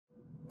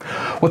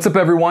What's up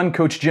everyone,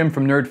 Coach Jim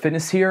from Nerd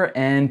Fitness here,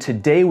 and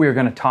today we're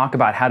going to talk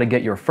about how to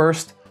get your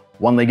first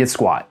one-legged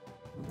squat.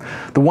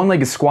 The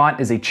one-legged squat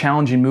is a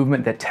challenging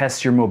movement that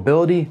tests your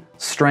mobility,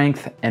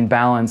 strength, and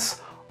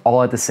balance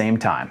all at the same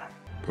time.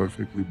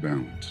 Perfectly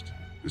balanced,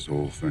 as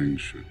all things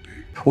should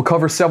be. We'll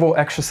cover several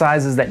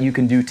exercises that you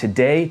can do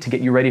today to get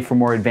you ready for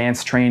more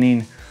advanced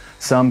training,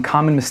 some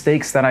common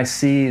mistakes that I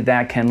see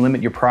that can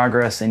limit your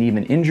progress and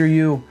even injure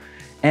you,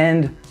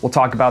 and we'll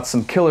talk about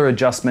some killer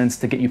adjustments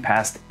to get you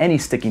past any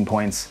sticking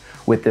points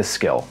with this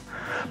skill.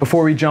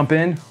 Before we jump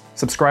in,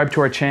 subscribe to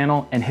our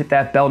channel and hit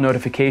that bell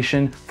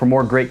notification for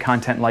more great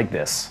content like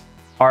this.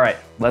 All right,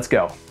 let's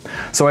go.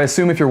 So I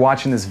assume if you're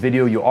watching this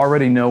video, you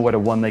already know what a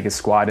one-legged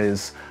squat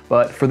is,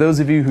 but for those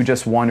of you who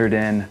just wandered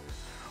in,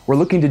 we're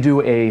looking to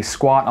do a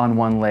squat on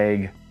one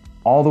leg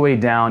all the way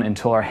down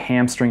until our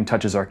hamstring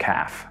touches our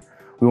calf.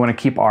 We want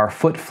to keep our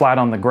foot flat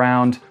on the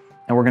ground,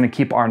 and we're going to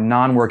keep our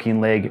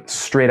non-working leg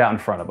straight out in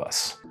front of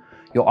us.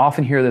 You'll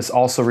often hear this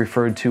also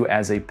referred to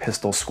as a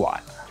pistol squat.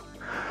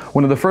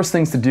 One of the first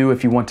things to do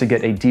if you want to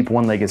get a deep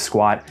one-legged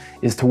squat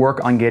is to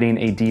work on getting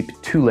a deep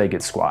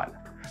two-legged squat.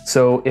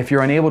 So if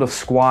you're unable to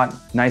squat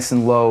nice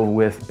and low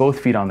with both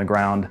feet on the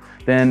ground,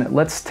 then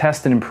let's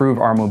test and improve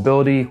our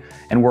mobility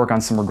and work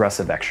on some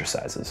regressive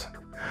exercises.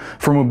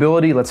 For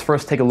mobility, let's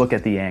first take a look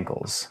at the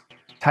ankles.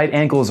 Tight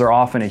ankles are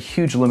often a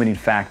huge limiting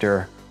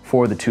factor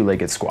for the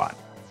two-legged squat.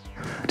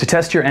 To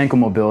test your ankle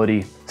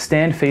mobility,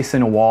 stand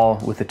facing a wall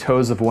with the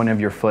toes of one of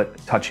your foot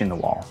touching the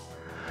wall.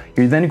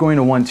 You're then going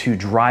to want to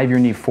drive your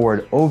knee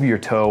forward over your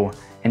toe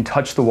and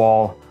touch the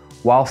wall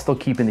while still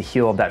keeping the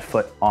heel of that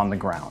foot on the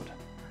ground.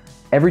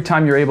 Every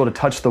time you're able to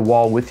touch the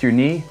wall with your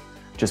knee,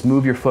 just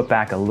move your foot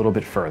back a little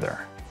bit further.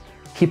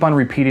 Keep on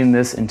repeating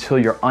this until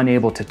you're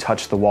unable to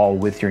touch the wall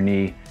with your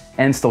knee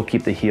and still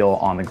keep the heel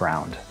on the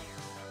ground.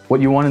 What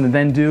you want to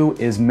then do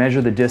is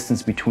measure the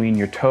distance between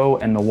your toe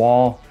and the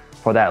wall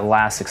for that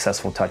last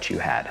successful touch you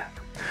had.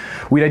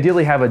 We'd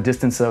ideally have a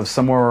distance of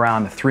somewhere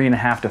around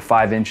 3.5 to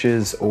 5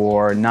 inches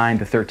or 9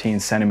 to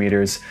 13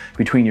 centimeters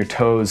between your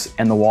toes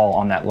and the wall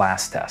on that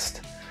last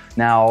test.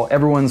 Now,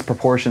 everyone's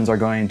proportions are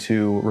going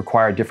to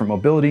require different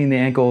mobility in the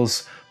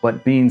ankles,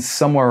 but being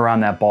somewhere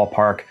around that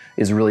ballpark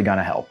is really going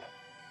to help.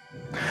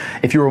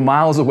 If you were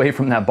miles away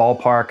from that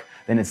ballpark,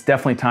 then it's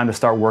definitely time to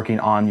start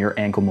working on your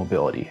ankle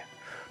mobility.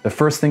 The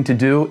first thing to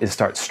do is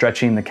start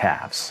stretching the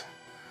calves.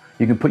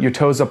 You can put your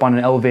toes up on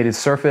an elevated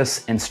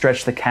surface and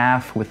stretch the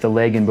calf with the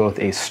leg in both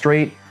a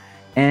straight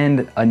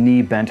and a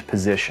knee bent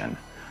position,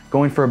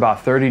 going for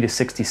about 30 to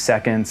 60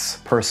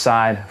 seconds per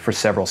side for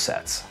several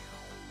sets.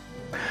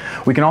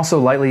 We can also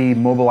lightly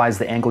mobilize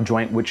the ankle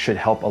joint, which should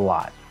help a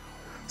lot.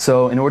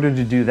 So in order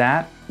to do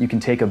that, you can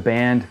take a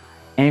band,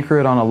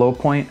 anchor it on a low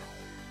point,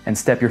 and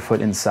step your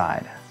foot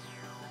inside.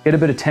 Get a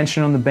bit of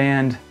tension on the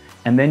band,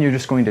 and then you're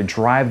just going to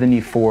drive the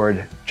knee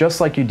forward,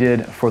 just like you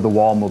did for the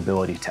wall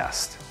mobility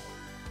test.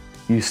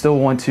 You still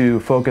want to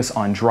focus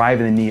on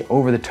driving the knee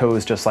over the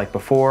toes just like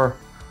before,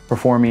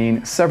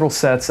 performing several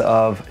sets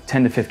of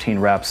 10 to 15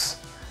 reps,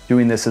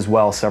 doing this as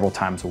well several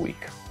times a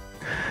week.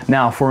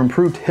 Now, for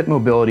improved hip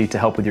mobility to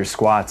help with your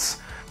squats,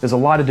 there's a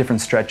lot of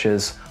different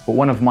stretches, but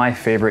one of my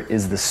favorite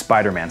is the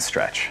Spider-Man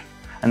stretch.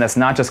 And that's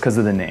not just because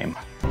of the name.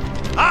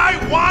 I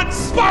want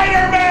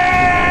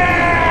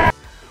Spider-Man!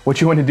 What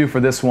you want to do for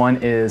this one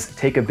is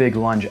take a big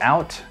lunge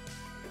out,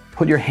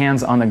 put your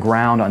hands on the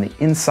ground on the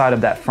inside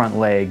of that front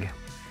leg,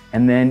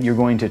 and then you're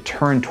going to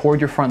turn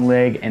toward your front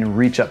leg and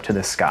reach up to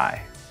the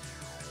sky.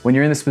 When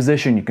you're in this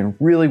position, you can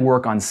really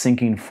work on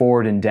sinking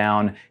forward and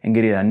down and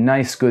getting a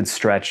nice good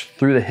stretch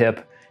through the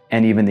hip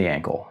and even the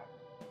ankle.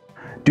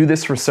 Do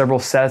this for several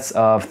sets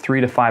of 3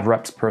 to 5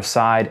 reps per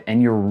side,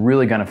 and you're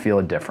really gonna feel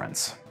a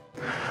difference.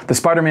 The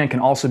Spider-Man can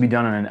also be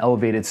done on an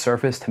elevated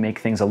surface to make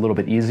things a little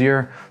bit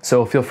easier,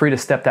 so feel free to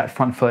step that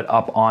front foot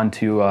up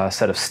onto a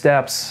set of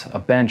steps, a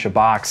bench, a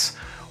box,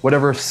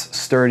 whatever's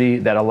sturdy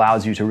that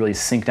allows you to really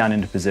sink down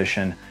into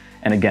position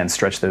and again,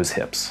 stretch those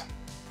hips.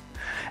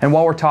 And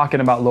while we're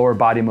talking about lower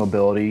body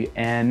mobility,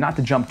 and not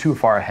to jump too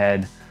far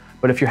ahead,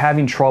 but if you're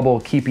having trouble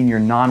keeping your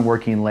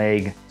non-working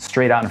leg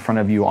straight out in front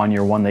of you on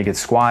your one-legged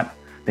squat,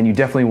 then you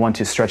definitely want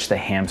to stretch the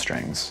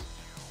hamstrings.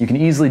 You can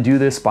easily do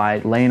this by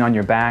laying on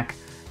your back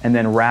and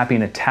then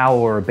wrapping a towel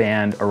or a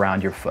band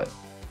around your foot.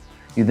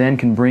 You then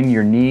can bring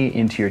your knee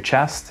into your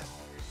chest,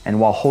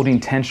 and while holding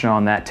tension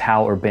on that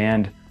towel or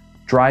band,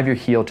 drive your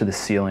heel to the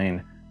ceiling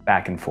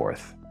back and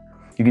forth.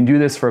 You can do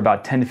this for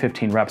about 10 to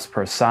 15 reps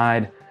per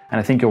side,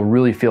 and I think you'll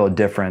really feel a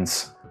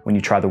difference when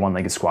you try the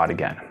one-legged squat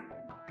again.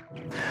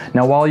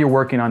 Now, while you're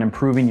working on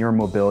improving your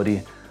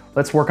mobility,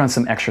 let's work on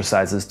some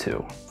exercises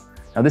too.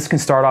 Now, this can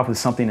start off with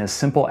something as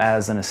simple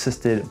as an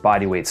assisted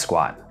bodyweight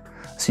squat.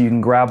 So you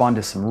can grab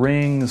onto some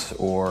rings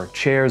or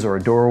chairs or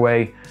a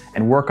doorway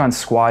and work on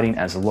squatting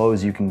as low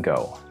as you can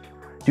go.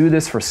 Do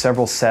this for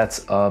several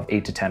sets of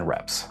 8 to 10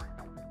 reps.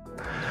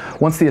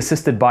 Once the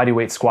assisted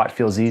bodyweight squat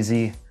feels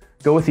easy,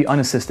 go with the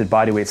unassisted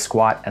bodyweight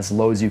squat as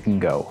low as you can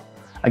go.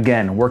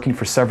 Again, working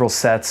for several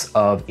sets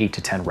of 8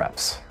 to 10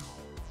 reps.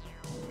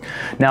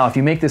 Now, if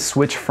you make this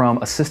switch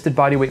from assisted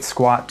bodyweight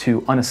squat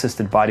to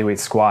unassisted bodyweight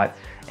squat,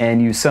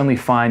 and you suddenly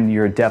find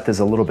your depth is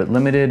a little bit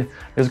limited,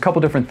 there's a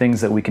couple different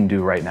things that we can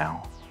do right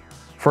now.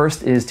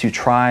 First is to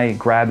try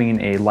grabbing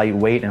a light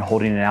weight and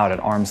holding it out at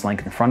arm's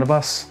length in front of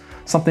us,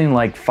 something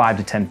like 5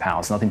 to 10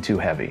 pounds, nothing too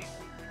heavy.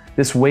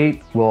 This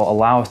weight will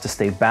allow us to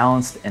stay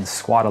balanced and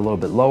squat a little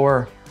bit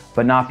lower,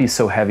 but not be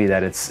so heavy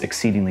that it's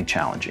exceedingly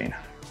challenging.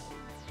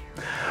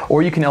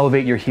 Or you can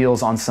elevate your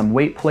heels on some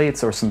weight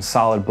plates or some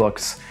solid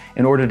books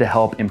in order to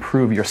help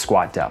improve your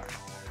squat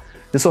depth.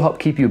 This will help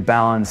keep you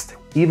balanced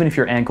even if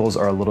your ankles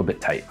are a little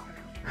bit tight.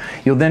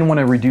 You'll then want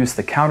to reduce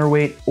the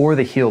counterweight or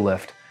the heel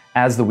lift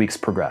as the weeks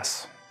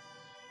progress.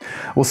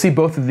 We'll see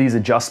both of these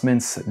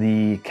adjustments,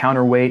 the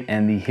counterweight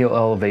and the heel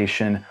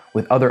elevation,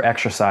 with other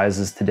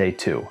exercises today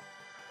too.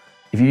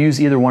 If you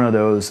use either one of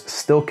those,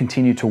 still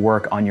continue to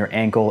work on your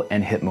ankle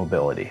and hip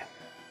mobility.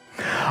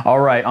 All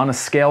right, on a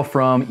scale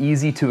from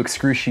easy to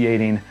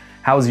excruciating,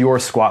 how's your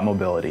squat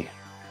mobility?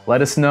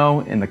 Let us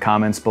know in the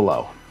comments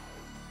below.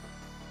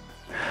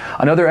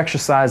 Another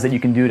exercise that you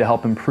can do to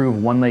help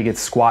improve one-legged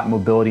squat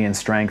mobility and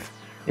strength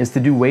is to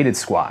do weighted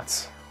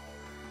squats.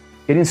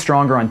 Getting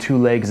stronger on two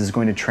legs is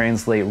going to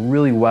translate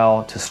really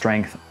well to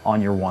strength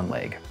on your one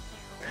leg.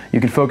 You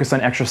can focus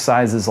on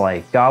exercises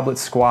like goblet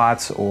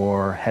squats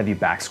or heavy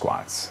back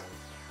squats.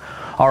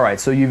 All right,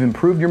 so you've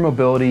improved your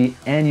mobility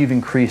and you've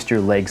increased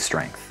your leg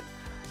strength.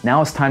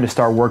 Now it's time to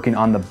start working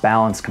on the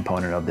balance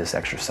component of this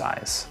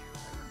exercise.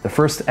 The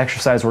first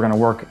exercise we're going to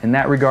work in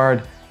that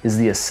regard is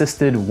the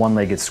assisted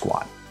one-legged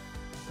squat.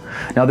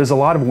 Now there's a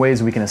lot of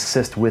ways we can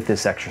assist with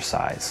this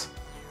exercise.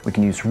 We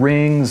can use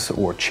rings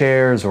or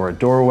chairs or a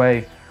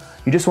doorway.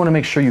 You just want to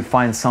make sure you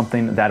find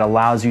something that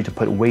allows you to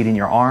put weight in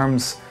your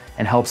arms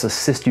and helps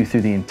assist you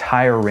through the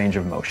entire range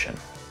of motion.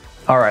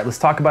 All right, let's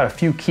talk about a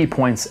few key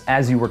points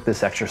as you work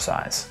this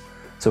exercise.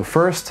 So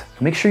first,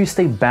 make sure you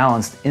stay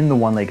balanced in the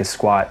one-legged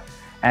squat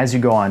as you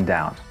go on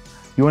down.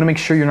 You want to make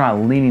sure you're not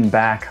leaning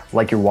back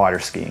like you're water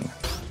skiing.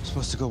 I'm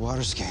supposed to go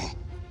water skiing.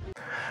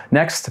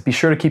 Next, be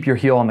sure to keep your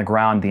heel on the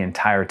ground the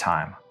entire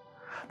time.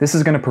 This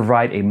is going to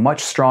provide a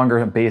much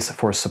stronger base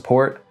for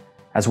support,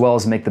 as well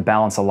as make the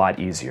balance a lot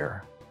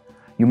easier.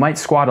 You might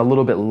squat a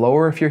little bit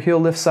lower if your heel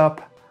lifts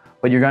up,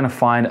 but you're going to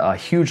find a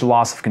huge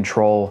loss of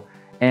control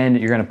and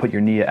you're going to put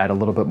your knee at a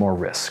little bit more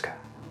risk.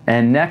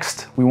 And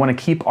next, we want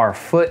to keep our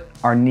foot,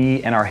 our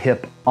knee, and our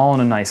hip all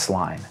in a nice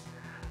line.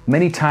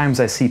 Many times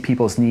I see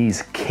people's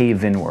knees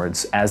cave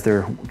inwards as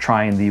they're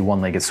trying the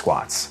one-legged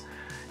squats.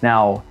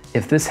 Now,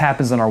 if this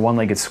happens on our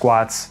one-legged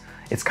squats,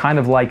 it's kind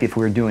of like if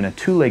we were doing a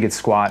two-legged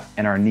squat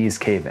and our knees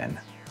cave in.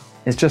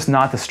 It's just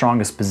not the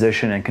strongest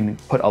position and can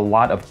put a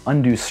lot of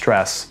undue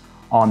stress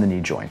on the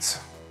knee joints.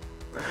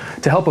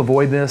 To help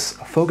avoid this,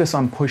 focus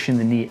on pushing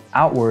the knee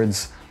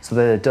outwards so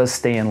that it does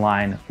stay in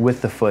line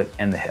with the foot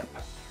and the hip.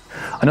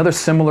 Another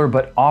similar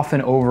but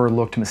often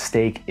overlooked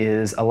mistake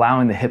is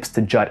allowing the hips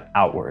to jut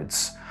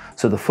outwards.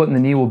 So the foot and the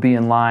knee will be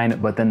in line,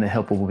 but then the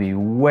hip will be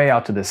way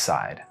out to this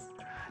side.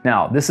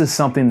 Now, this is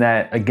something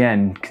that,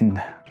 again,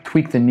 can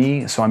tweak the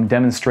knee, so I'm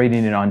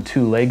demonstrating it on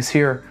two legs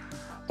here,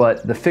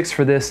 but the fix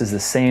for this is the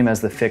same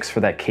as the fix for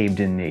that caved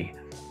in knee.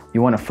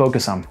 You want to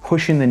focus on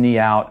pushing the knee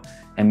out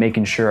and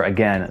making sure,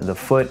 again, the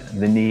foot,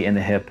 the knee, and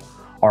the hip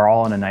are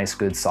all in a nice,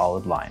 good,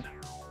 solid line.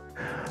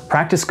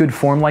 Practice good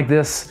form like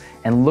this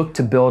and look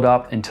to build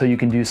up until you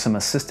can do some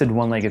assisted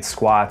one-legged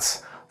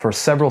squats for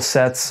several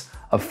sets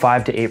of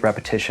 5 to 8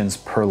 repetitions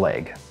per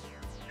leg.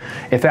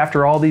 If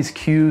after all these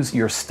cues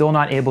you're still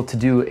not able to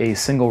do a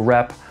single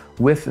rep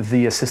with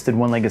the assisted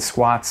one-legged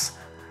squats,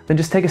 then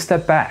just take a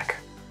step back.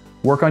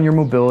 Work on your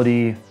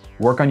mobility,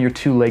 work on your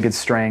two-legged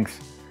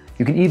strength.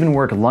 You can even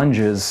work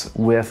lunges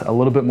with a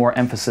little bit more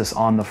emphasis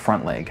on the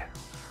front leg.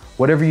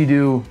 Whatever you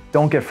do,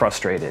 don't get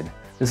frustrated.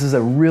 This is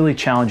a really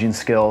challenging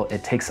skill.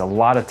 It takes a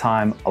lot of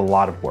time, a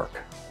lot of work.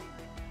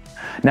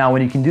 Now,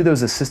 when you can do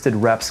those assisted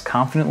reps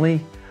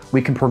confidently,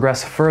 we can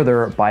progress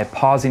further by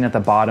pausing at the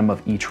bottom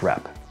of each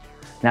rep.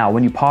 Now,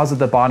 when you pause at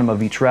the bottom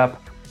of each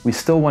rep, we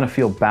still want to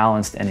feel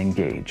balanced and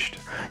engaged.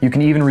 You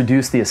can even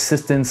reduce the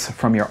assistance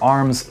from your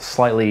arms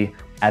slightly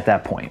at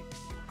that point.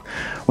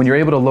 When you're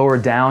able to lower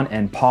down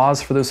and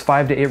pause for those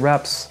 5 to 8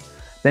 reps,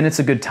 then it's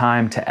a good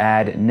time to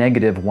add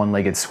negative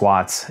one-legged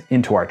squats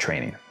into our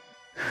training.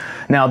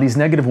 Now, these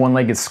negative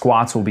one-legged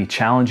squats will be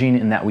challenging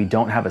in that we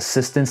don't have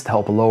assistance to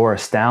help lower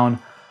us down,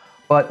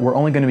 but we're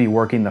only going to be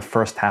working the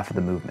first half of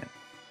the movement.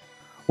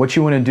 What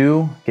you want to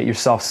do, get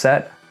yourself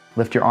set,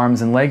 lift your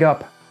arms and leg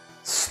up,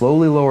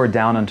 slowly lower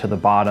down onto the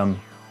bottom,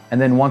 and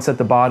then once at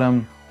the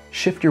bottom,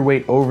 shift your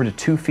weight over to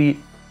 2 feet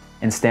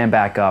and stand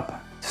back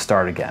up to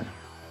start again.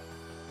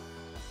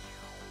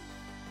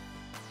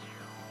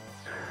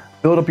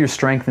 Build up your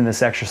strength in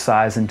this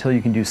exercise until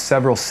you can do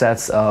several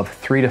sets of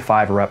 3 to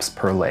 5 reps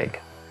per leg.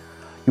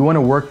 You want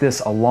to work this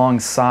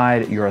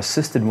alongside your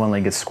assisted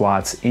one-legged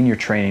squats in your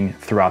training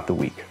throughout the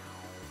week.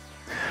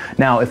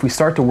 Now, if we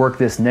start to work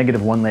this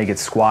negative one-legged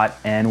squat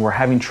and we're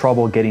having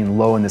trouble getting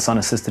low in this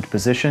unassisted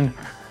position,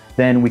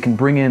 then we can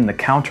bring in the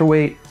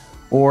counterweight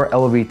or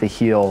elevate the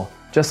heel,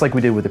 just like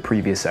we did with the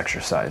previous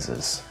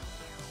exercises.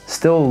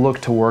 still look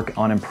to work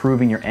on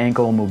improving your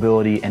ankle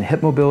mobility and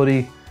hip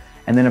mobility.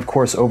 And then of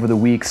course, over the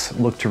weeks,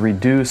 look to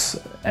reduce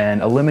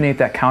and eliminate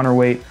that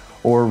counterweight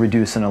or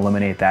reduce and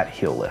eliminate that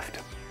heel lift.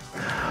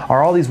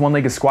 Are all these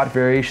one-legged squat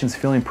variations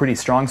feeling pretty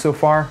strong so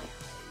far?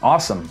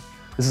 Awesome.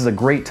 This is a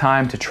great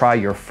time to try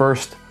your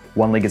first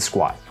one-legged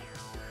squat.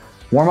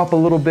 Warm up a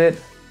little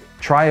bit,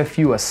 try a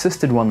few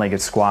assisted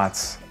one-legged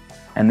squats,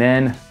 and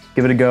then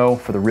give it a go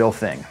for the real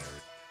thing.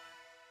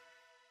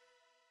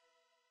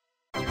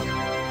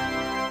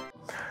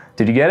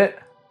 Did you get it?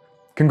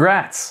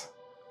 Congrats!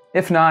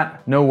 If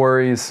not, no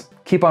worries.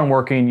 Keep on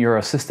working your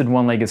assisted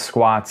one-legged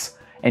squats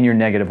and your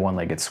negative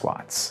one-legged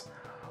squats.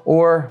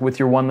 Or with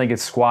your one-legged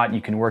squat, you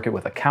can work it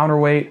with a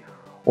counterweight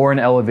or an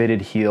elevated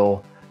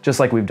heel, just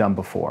like we've done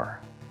before.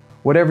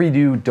 Whatever you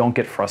do, don't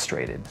get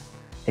frustrated.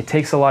 It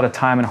takes a lot of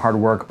time and hard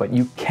work, but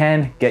you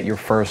can get your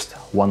first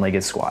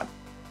one-legged squat.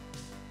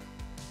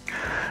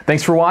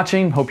 Thanks for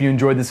watching. Hope you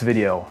enjoyed this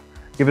video.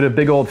 Give it a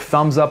big old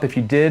thumbs up if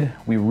you did.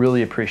 We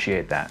really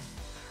appreciate that.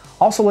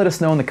 Also, let us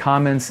know in the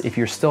comments if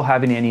you're still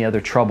having any other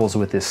troubles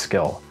with this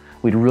skill.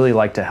 We'd really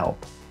like to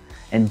help.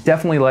 And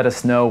definitely let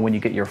us know when you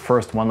get your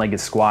first one-legged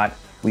squat.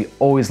 We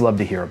always love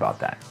to hear about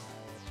that.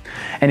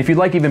 And if you'd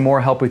like even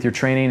more help with your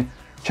training,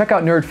 check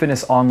out Nerd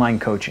Fitness Online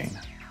Coaching.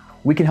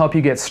 We can help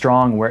you get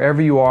strong wherever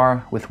you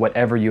are with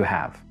whatever you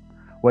have,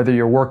 whether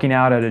you're working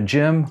out at a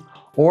gym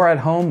or at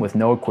home with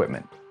no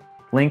equipment.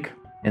 Link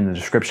in the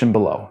description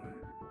below.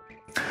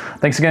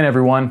 Thanks again,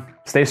 everyone.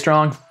 Stay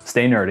strong,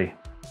 stay nerdy.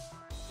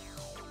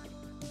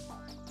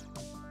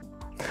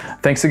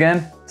 Thanks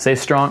again, stay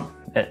strong.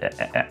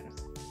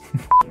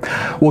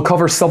 We'll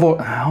cover several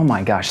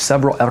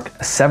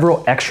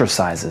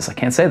exercises. I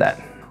can't say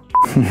that.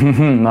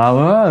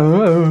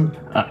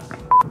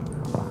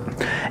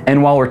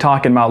 And while we're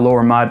talking about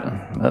lower mod,